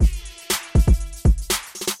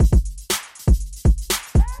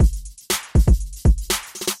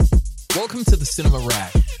Welcome to the Cinema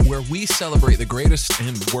Rag, where we celebrate the greatest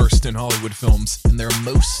and worst in Hollywood films and their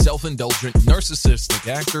most self-indulgent, narcissistic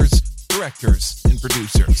actors, directors, and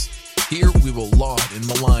producers. Here we will laud and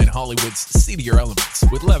malign Hollywood's seedier elements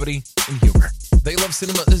with levity and humor. They love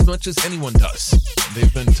cinema as much as anyone does, and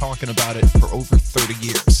they've been talking about it for over 30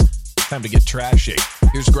 years. Time to get trashy.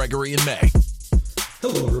 Here's Gregory and May.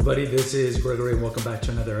 Hello everybody, this is Gregory and welcome back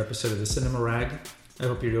to another episode of the Cinema Rag. I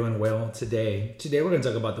hope you're doing well today. Today we're going to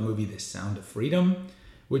talk about the movie The Sound of Freedom,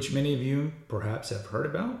 which many of you perhaps have heard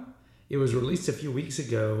about. It was released a few weeks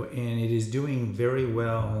ago and it is doing very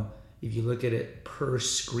well if you look at it per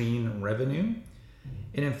screen revenue.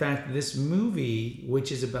 And in fact, this movie,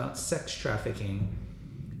 which is about sex trafficking,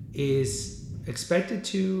 is expected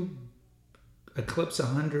to eclipse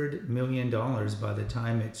 $100 million by the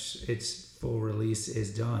time its full release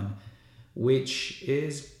is done, which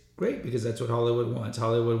is great because that's what Hollywood wants.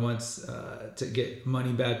 Hollywood wants to get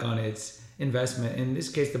money back on its investment. In this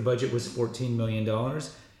case, the budget was $14 million,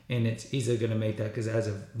 and it's easily going to make that because as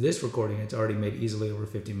of this recording, it's already made easily over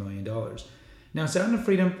 $50 million. Now, Sound of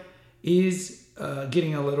Freedom is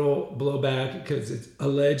getting a little blowback because it's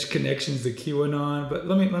alleged connections to QAnon, but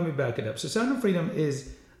let me back it up. So Sound of Freedom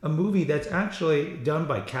is a movie that's actually done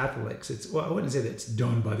by Catholics. I wouldn't say that it's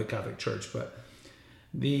done by the Catholic Church, but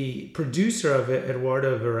the producer of it,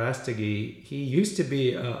 Eduardo Verástegui, he used to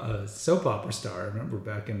be a soap opera star. I remember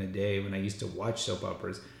back in the day when I used to watch soap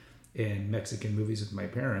operas in Mexican movies with my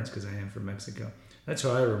parents because I am from Mexico. That's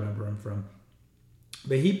how I remember him from.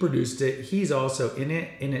 But he produced it. He's also in it,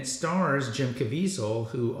 and it stars Jim Caviezel,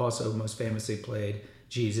 who also most famously played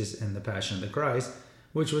Jesus in The Passion of the Christ,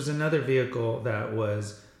 which was another vehicle that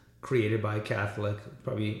was created by a Catholic,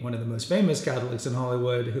 probably one of the most famous Catholics in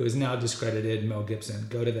Hollywood, who is now discredited, Mel Gibson.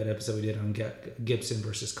 Go to that episode we did on Gibson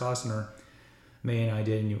versus Costner. May and I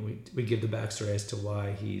did, and we give the backstory as to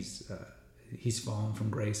why he's fallen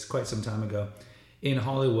from grace quite some time ago in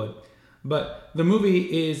Hollywood. But the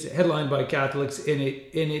movie is headlined by Catholics, and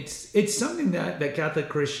it's something that Catholic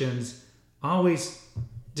Christians always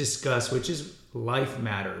discuss, which is life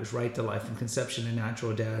matters, right to life from conception to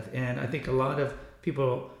natural death. And I think a lot of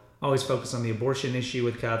people always focus on the abortion issue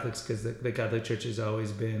with Catholics because the Catholic Church has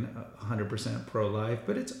always been 100% pro-life,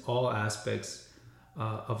 but it's all aspects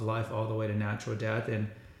of life all the way to natural death. And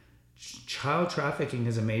child trafficking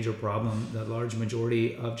is a major problem. The large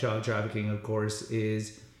majority of child trafficking, of course,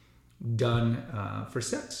 is done for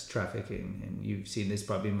sex trafficking. And you've seen this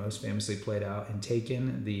probably most famously played out in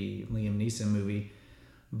Taken, the Liam Neeson movie.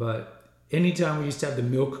 But anytime we used to have the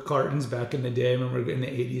milk cartons back in the day, I remember in the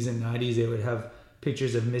 80s and 90s, they would have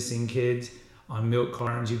pictures of missing kids on milk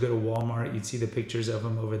cartons. You go to Walmart, you'd see the pictures of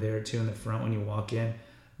them over there too in the front when you walk in.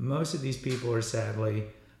 Most of these people are sadly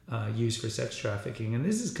used for sex trafficking. And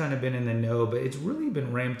this has kind of been in the know, but it's really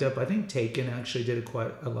been ramped up. I think Taken actually did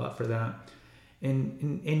quite a lot for that.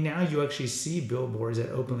 And now you actually see billboards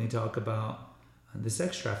that openly talk about the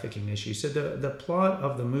sex trafficking issue. So the plot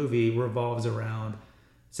of the movie revolves around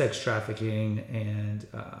sex trafficking and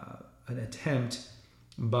an attempt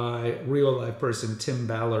by real life person Tim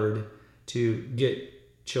Ballard to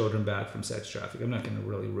get children back from sex trafficking. I'm not going to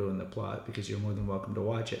really ruin the plot because you're more than welcome to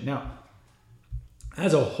watch it. Now,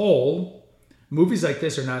 as a whole, movies like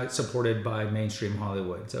this are not supported by mainstream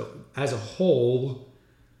Hollywood. So as a whole,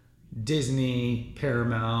 Disney,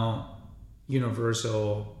 Paramount,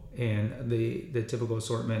 Universal, and the typical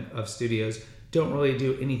assortment of studios don't really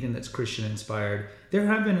do anything that's Christian inspired. There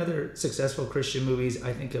have been other successful Christian movies.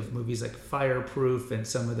 I think of movies like Fireproof and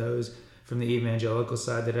some of those from the evangelical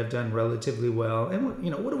side that have done relatively well. And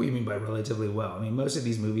what do we mean by relatively well? I mean, most of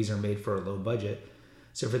these movies are made for a low budget.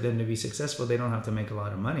 So for them to be successful, they don't have to make a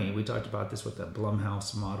lot of money. We talked about this with the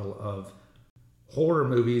Blumhouse model of horror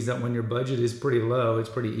movies, that when your budget is pretty low, it's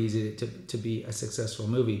pretty easy to be a successful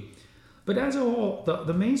movie. But as a whole,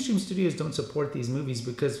 the mainstream studios don't support these movies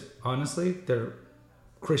because, honestly, they're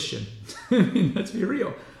Christian. I mean, let's be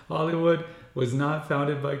real. Hollywood was not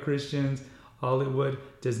founded by Christians. Hollywood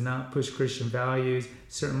does not push Christian values.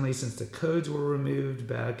 Certainly since the codes were removed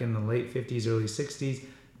back in the late 50s, early 60s,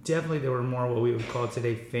 definitely there were more what we would call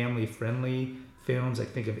today family-friendly films. I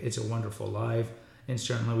think of It's a Wonderful Life. And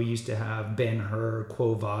certainly we used to have Ben-Hur,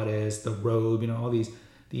 Quo Vadis, The Robe, all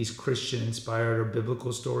these Christian-inspired or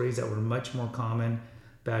biblical stories that were much more common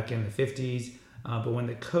back in the 50s. But when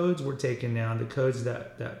the codes were taken down, the codes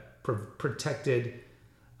that protected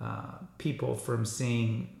people from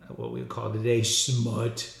seeing what we would call today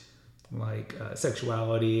smut, like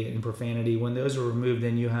sexuality and profanity, when those were removed,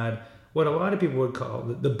 then you had what a lot of people would call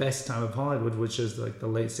the best time of Hollywood, which is like the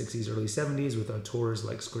late 60s, early 70s with auteurs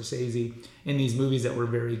like Scorsese and these movies that were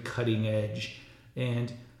very cutting edge.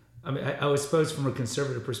 And I mean, I suppose from a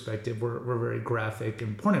conservative perspective, we're very graphic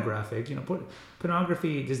and pornographic.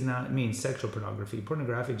 Pornography does not mean sexual pornography.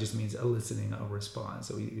 Pornographic just means eliciting a response.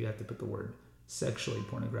 So you have to put the word sexually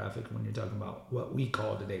pornographic when you're talking about what we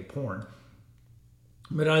call today porn.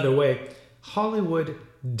 But either way, Hollywood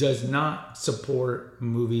does not support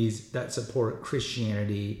movies that support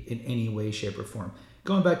Christianity in any way, shape, or form.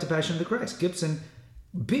 Going back to Passion of the Christ, Gibson,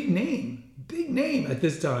 big name at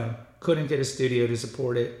this time, couldn't get a studio to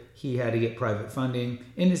support it. He had to get private funding.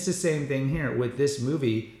 And it's the same thing here with this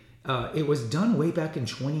movie. It was done way back in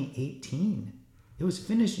 2018. It was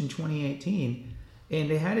finished in 2018. And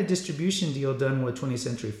they had a distribution deal done with 20th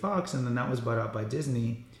Century Fox, and then that was bought out by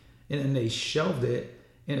Disney. And then they shelved it.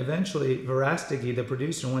 And eventually, Verastigi, the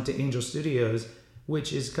producer, went to Angel Studios,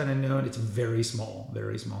 which is kind of known. It's very small.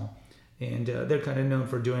 And they're kind of known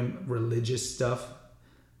for doing more religious stuff.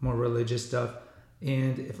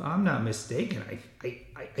 And if I'm not mistaken,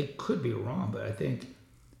 I could be wrong, but I think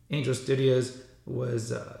Angel Studios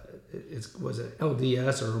was an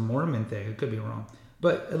LDS or a Mormon thing. I could be wrong.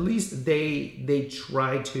 But at least they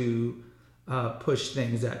try to push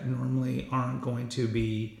things that normally aren't going to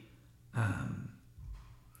be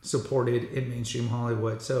supported in mainstream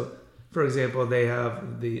Hollywood. So, for example, they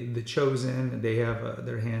have the Chosen. They have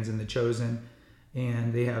their hands in the Chosen,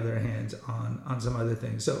 and they have their hands on some other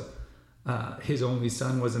things. So, His Only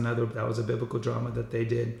Son was a biblical drama that they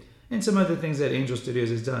did, and some other things that Angel Studios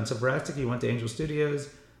has done. So Verastigi went to Angel Studios,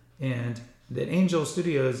 and that Angel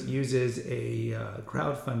Studios uses a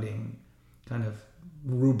crowdfunding kind of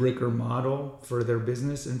rubric or model for their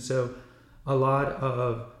business, and so a lot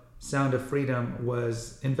of Sound of Freedom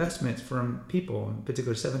was investments from people. In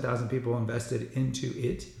particular, 7,000 people invested into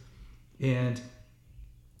it, and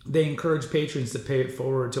they encourage patrons to pay it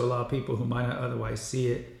forward to allow people who might not otherwise see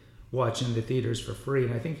it watch in the theaters for free.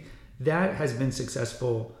 And I think that has been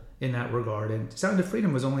successful in that regard. And Sound of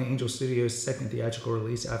Freedom was only Angel Studios' second theatrical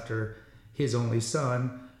release after His Only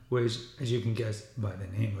Son, which, as you can guess by the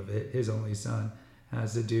name of it, His Only Son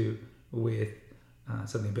has to do with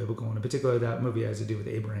something biblical. And in particular, that movie has to do with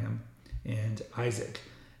Abraham and Isaac.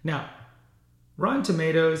 Now, Rotten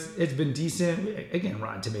Tomatoes, it's been decent. Again,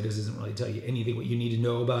 Rotten Tomatoes doesn't really tell you anything what you need to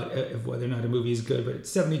know about whether or not a movie is good, but it's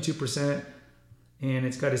 72%, and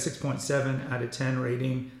it's got a 6.7 out of 10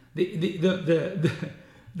 rating. The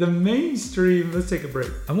mainstream, let's take a break.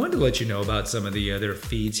 I wanted to let you know about some of the other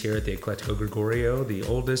feeds here at the Eclectico Gregorio. The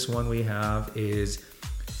oldest one we have is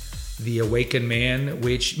The Awakened Man,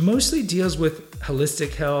 which mostly deals with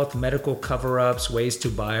holistic health, medical cover-ups, ways to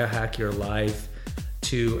biohack your life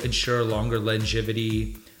to ensure longer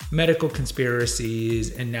longevity, medical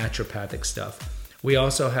conspiracies, and naturopathic stuff. We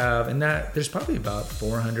also have, and that there's probably about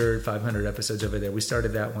 400, 500 episodes over there. We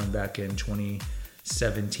started that one back in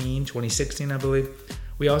 2016, I believe.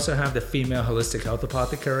 We also have the Female Holistic Health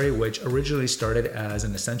Apothecary, which originally started as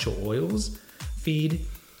an essential oils feed.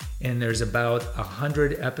 And there's about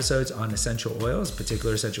 100 episodes on essential oils,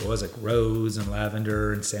 particular essential oils like rose and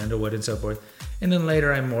lavender and sandalwood and so forth. And then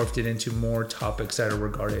later I morphed it into more topics that are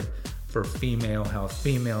regarded for female health,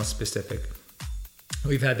 female specific.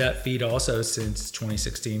 We've had that feed also since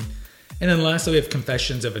 2016. And then lastly, we have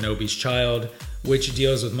Confessions of an Obese Child, which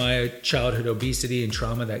deals with my childhood obesity and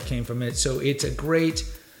trauma that came from it. So it's a great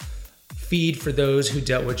feed for those who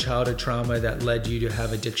dealt with childhood trauma that led you to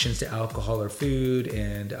have addictions to alcohol or food.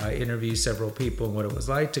 And I interviewed several people on what it was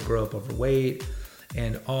like to grow up overweight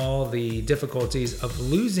and all the difficulties of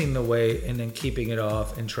losing the weight and then keeping it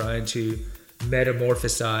off and trying to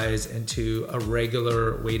metamorphosize into a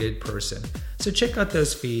regular weighted person. So check out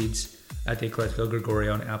those feeds at the Eclectico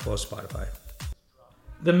Gregorio on Apple or Spotify.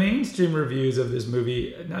 The mainstream reviews of this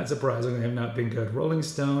movie, not surprisingly, have not been good. Rolling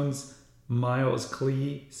Stone's Miles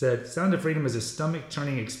Klee said, Sound of Freedom is a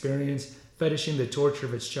stomach-churning experience, fetishing the torture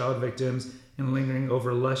of its child victims and lingering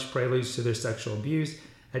over lush preludes to their sexual abuse.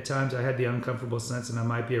 At times, I had the uncomfortable sense that I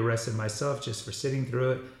might be arrested myself just for sitting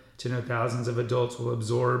through it, to know thousands of adults will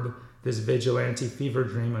absorb this vigilante fever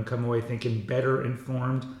dream and come away thinking better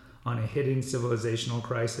informed on a hidden civilizational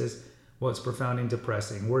crisis. Well, it's profound and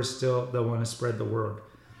depressing. Worse still, they'll want to spread the word.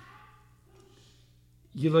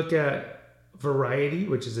 You look at Variety,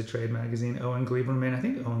 which is a trade magazine, Owen Gleiberman. I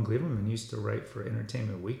think Owen Gleiberman used to write for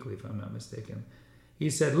Entertainment Weekly, if I'm not mistaken.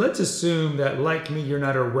 He said, let's assume that, like me, you're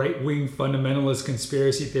not a right-wing fundamentalist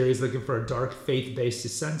conspiracy theorist looking for a dark, faith-based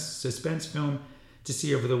suspense film to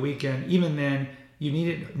see over the weekend. Even then, you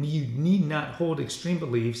need not hold extreme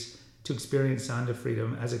beliefs to experience Sound of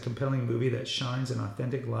Freedom as a compelling movie that shines an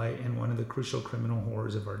authentic light in one of the crucial criminal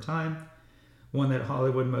horrors of our time, one that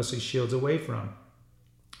Hollywood mostly shields away from.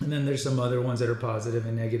 And then there's some other ones that are positive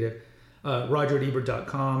and negative.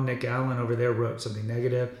 RogerEbert.com, Nick Allen over there wrote something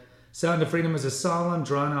negative. Sound of Freedom is a solemn,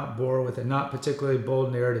 drawn-out bore with a not particularly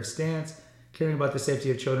bold narrative stance. Caring about the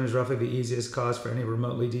safety of children is roughly the easiest cause for any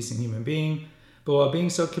remotely decent human being. But while being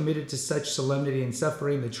so committed to such solemnity and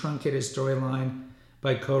suffering, the truncated storyline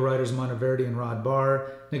by co-writers Monteverdi and Rod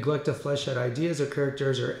Barr neglect to flesh out ideas or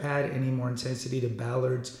characters or add any more intensity to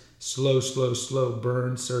Ballard's slow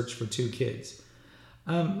burn search for two kids.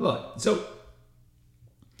 Look, so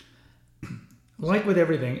like with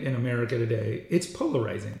everything in America today, it's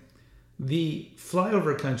polarizing. The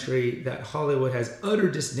flyover country that Hollywood has utter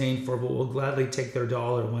disdain for, but will gladly take their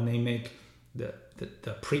dollar when they make the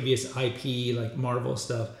previous IP like Marvel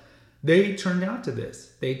stuff, they turned out to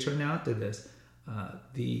this.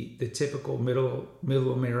 The typical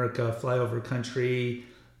middle America flyover country,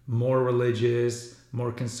 more religious,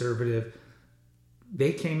 more conservative,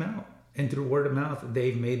 they came out, and through word of mouth,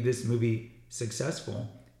 they've made this movie successful.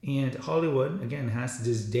 And Hollywood, again, has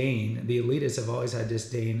disdain. The elitists have always had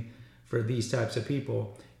disdain for these types of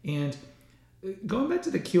people. And going back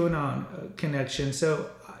to the QAnon connection, so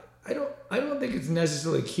I don't think it's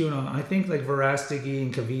necessarily QAnon. I think like Verastigi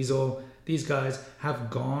and Caviezel, these guys have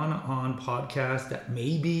gone on podcasts that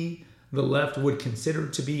maybe the left would consider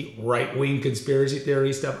to be right-wing conspiracy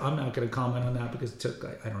theory stuff. I'm not going to comment on that because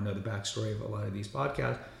I don't know the backstory of a lot of these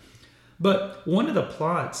podcasts. But one of the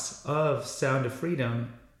plots of Sound of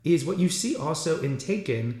Freedom is what you see also in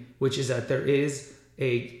Taken, which is that there is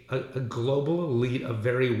a global elite of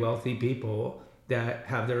very wealthy people that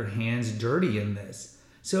have their hands dirty in this.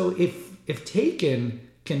 So if Taken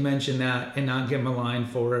can mention that and not get maligned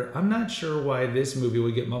for it, I'm not sure why this movie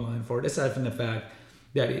would get maligned for it, aside from the fact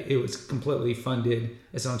that it was completely funded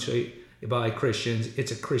essentially by Christians.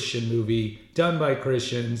 It's a Christian movie done by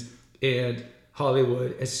Christians, and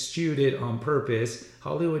Hollywood eschewed it on purpose.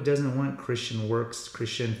 Hollywood doesn't want Christian works,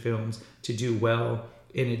 Christian films to do well,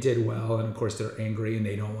 and it did well. And of course, they're angry and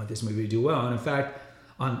they don't want this movie to do well. And in fact,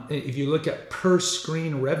 if you look at per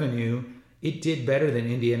screen revenue, it did better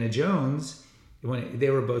than Indiana Jones when they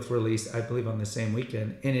were both released, I believe, on the same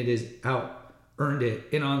weekend, and it has out-earned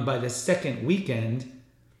it. And by the second weekend,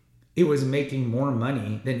 it was making more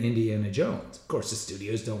money than Indiana Jones. Of course, the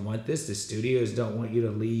studios don't want this. The studios don't want you to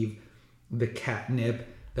leave the catnip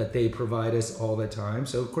that they provide us all the time.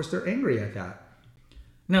 So, of course, they're angry at that.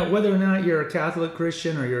 Now, whether or not you're a Catholic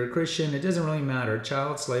Christian or you're a Christian, it doesn't really matter.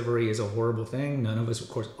 Child slavery is a horrible thing. None of us, of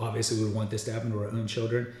course, obviously would want this to happen to our own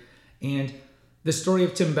children. And the story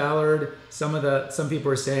of Tim Ballard, some people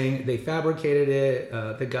are saying they fabricated it.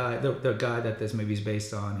 The guy that this movie is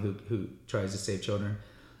based on, who tries to save children,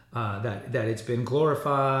 that it's been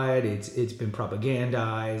glorified, it's been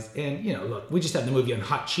propagandized, and look, we just had the movie on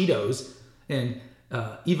Hot Cheetos, and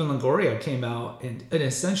Eva Longoria came out, and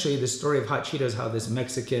essentially the story of Hot Cheetos, how this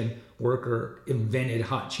Mexican worker invented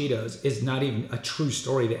Hot Cheetos, is not even a true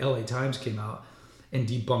story. The LA Times came out and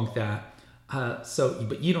debunked that.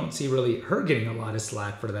 But you don't see really her getting a lot of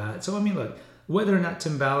slack for that. So I mean, look, whether or not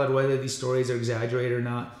Tim Ballard, whether these stories are exaggerated or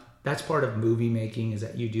not, that's part of movie making, is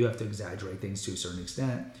that you do have to exaggerate things to a certain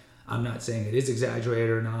extent. I'm not saying it is exaggerated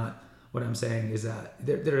or not. What I'm saying is that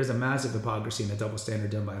there is a massive hypocrisy and a double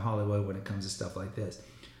standard done by Hollywood when it comes to stuff like this.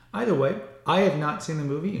 Either way, I have not seen the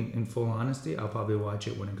movie in full honesty. I'll probably watch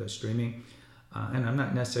it when it goes streaming. And I'm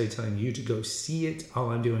not necessarily telling you to go see it.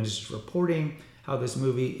 All I'm doing is just reporting how this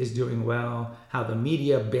movie is doing well, how the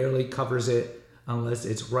media barely covers it unless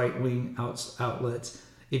it's right-wing outlets.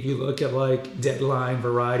 If you look at like Deadline,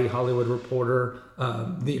 Variety, Hollywood Reporter,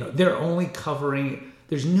 they're only covering,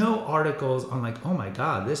 there's no articles on like, oh my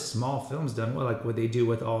God, this small film's done well, like what they do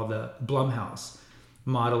with all the Blumhouse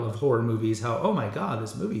model of horror movies, how, oh my God,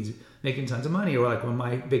 this movie's making tons of money. Or like when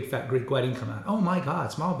My Big Fat Greek Wedding come out, oh my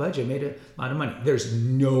God, small budget, made a lot of money. There's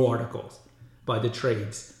no articles by the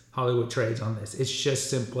trades, Hollywood trades on this. It's just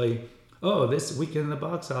simply, oh, this weekend in the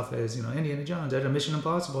box office, Indiana Jones, Mission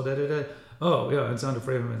Impossible, Oh, yeah, it's Sound of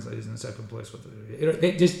Freedom is in second place with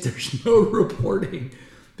it. There's no reporting,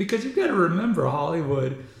 because you've got to remember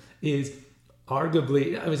Hollywood is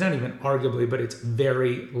arguably, it's not even arguably, but it's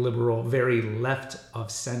very liberal, very left of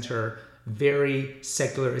center, very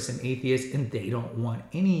secularist and atheist, and they don't want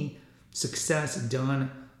any success done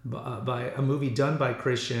by a movie done by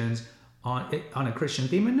Christians on a Christian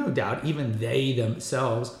theme. And no doubt, even they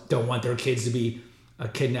themselves don't want their kids to be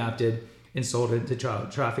kidnapped and sold into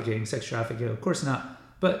child trafficking, sex trafficking. Of course not.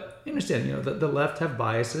 But understand, the left have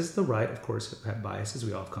biases. The right, of course, have biases.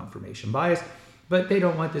 We all have confirmation bias. But they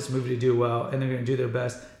don't want this movie to do well, and they're going to do their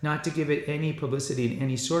best not to give it any publicity in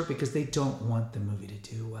any sort, because they don't want the movie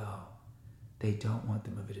to do well. They don't want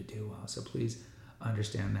the movie to do well. So please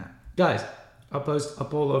understand that. Guys, I'll post a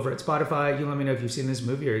poll over at Spotify. You let me know if you've seen this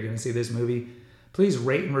movie or you're going to see this movie. Please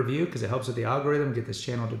rate and review because it helps with the algorithm, get this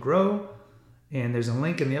channel to grow. And there's a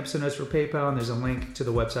link in the episode notes for PayPal, and there's a link to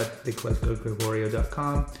the website,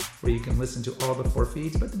 thecliffgregorio.com, where you can listen to all the 4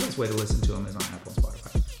 feeds, but the best way to listen to them is on Apple and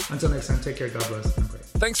Spotify. Until next time, take care, God bless, and pray.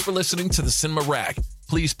 Thanks for listening to the Cinema Rag.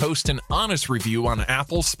 Please post an honest review on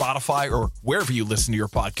Apple, Spotify, or wherever you listen to your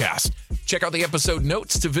podcast. Check out the episode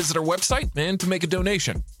notes to visit our website and to make a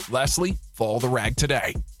donation. Lastly, follow the rag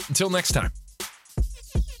today. Until next time.